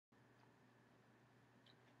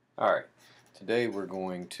Alright, today we're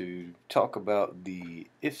going to talk about the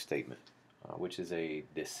if statement, which is a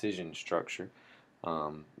decision structure.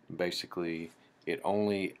 Basically, it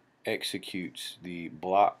only executes the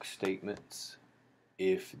block statements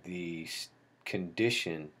if the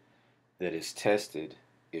condition that is tested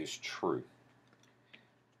is true.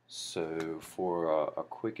 So, for a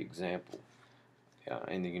quick example,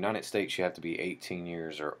 in the United States, you have to be 18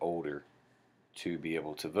 years or older to be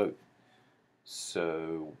able to vote.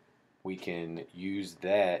 So we can use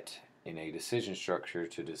that in a decision structure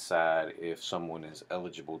to decide if someone is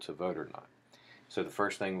eligible to vote or not. So the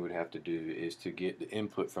first thing we would have to do is to get the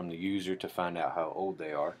input from the user to find out how old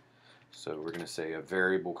they are. So we're going to say a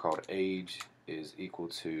variable called age is equal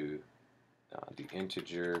to the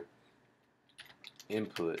integer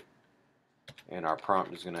input, and our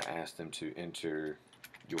prompt is going to ask them to enter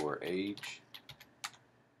your age.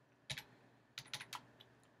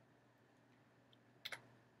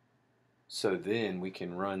 So then we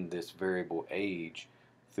can run this variable age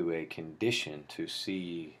through a condition to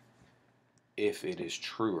see if it is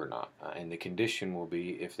true or not. And the condition will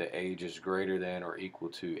be if the age is greater than or equal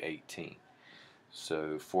to 18.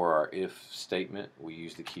 So for our if statement, we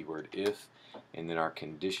use the keyword if, and then our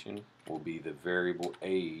condition will be the variable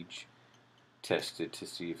age tested to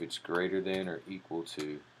see if it's greater than or equal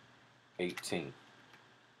to 18.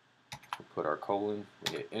 We'll put our colon,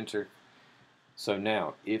 we hit enter. So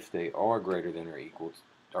now, if they are greater than or equal,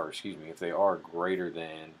 if they are greater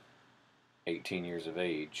than 18 years of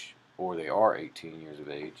age, or they are 18 years of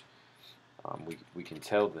age, we can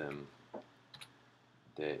tell them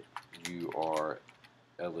that you are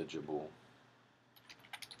eligible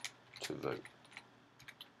to vote.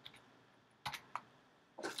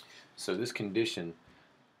 So this condition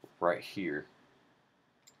right here,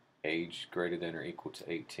 age greater than or equal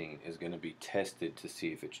to 18, is going to be tested to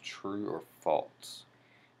see if it's true or false.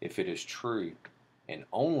 If it is true, and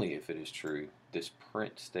only if it is true, this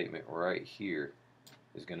print statement right here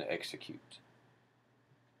is going to execute.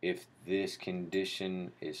 If this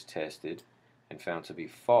condition is tested and found to be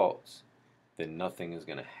false, then nothing is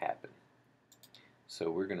going to happen.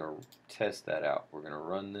 So we're going to test that out. We're going to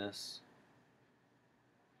run this.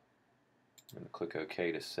 I'm going to click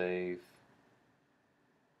OK to save.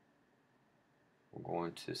 We're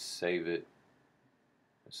going to save it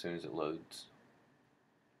as soon as it loads.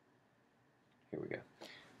 Here we go.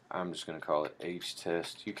 I'm just going to call it age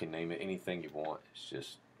test. You can name it anything you want. It's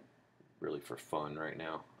just really for fun right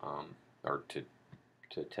now, or to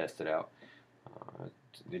test it out.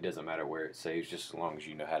 It doesn't matter where it saves, just as long as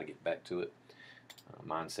you know how to get back to it.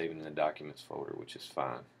 Mine's saving in the documents folder, which is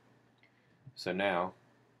fine. So now,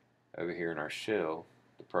 over here in our shell,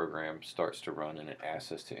 the program starts to run and it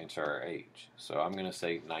asks us to enter our age. So I'm going to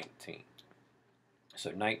say 19.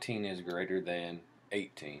 So 19 is greater than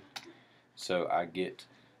 18. So I get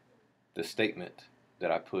the statement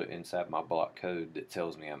that I put inside my block code that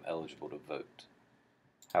tells me I'm eligible to vote.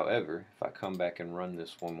 However, if I come back and run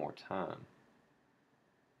this one more time,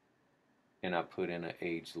 and I put in an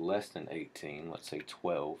age less than 18, let's say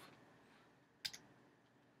 12,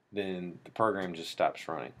 then the program just stops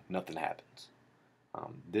running. Nothing happens.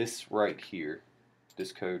 This right here,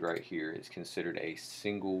 this code right here, is considered a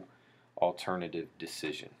single alternative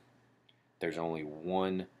decision. There's only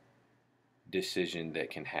one decision that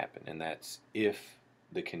can happen, and that's if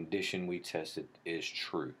the condition we tested is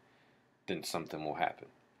true, then something will happen.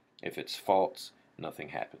 If it's false, nothing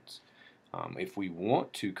happens. If we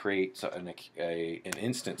want to create an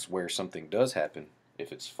instance where something does happen,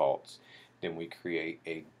 if it's false, then we create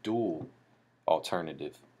a dual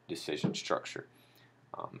alternative decision structure.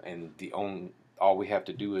 And all we have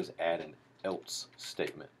to do is add an else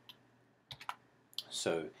statement.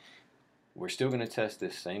 So we're still going to test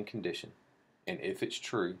this same condition, and if it's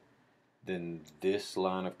true, then this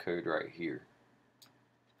line of code right here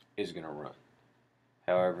is going to run.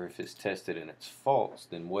 However, if it's tested and it's false,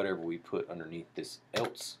 then whatever we put underneath this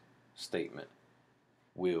else statement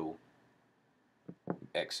will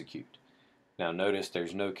execute. Now notice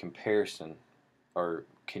there's no comparison or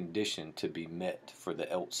condition to be met for the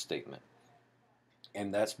else statement.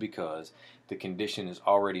 And that's because the condition is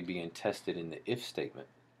already being tested in the if statement.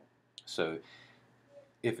 So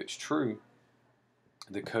if it's true,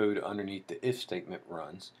 the code underneath the if statement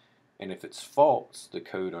runs, and if it's false, the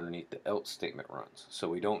code underneath the else statement runs. So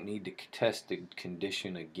we don't need to test the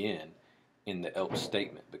condition again in the else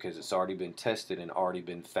statement because it's already been tested and already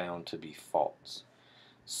been found to be false.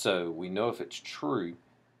 So we know if it's true,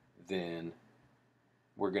 then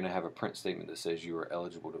we're going to have a print statement that says you are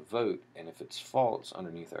eligible to vote, and if it's false,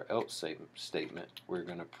 underneath our else statement, we're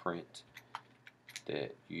going to print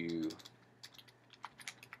that you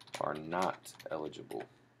are not eligible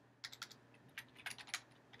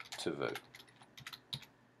to vote.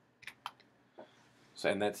 So,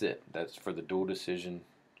 and that's it. That's for the dual decision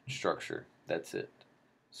structure. That's it.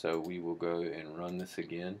 So we will go and run this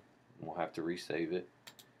again. We'll have to resave it.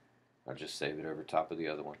 I'll just save it over top of the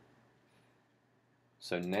other one.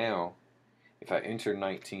 So now, if I enter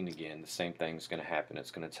 19 again, the same thing's going to happen.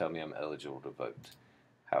 It's going to tell me I'm eligible to vote.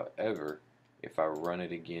 However, if I run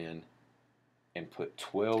it again and put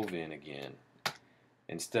 12 in again,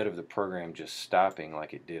 instead of the program just stopping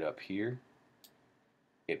like it did up here,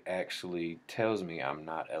 it actually tells me I'm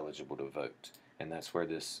not eligible to vote. And that's where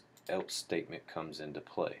this else statement comes into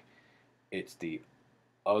play. It's the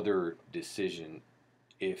other decision.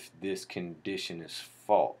 If this condition is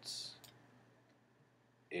false,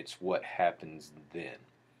 it's what happens then.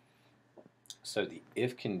 So the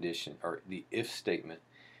if condition, or the if statement,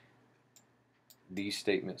 these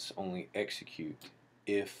statements only execute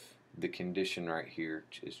if the condition right here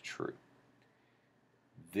is true.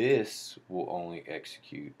 This will only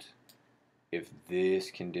execute if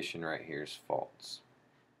this condition right here is false.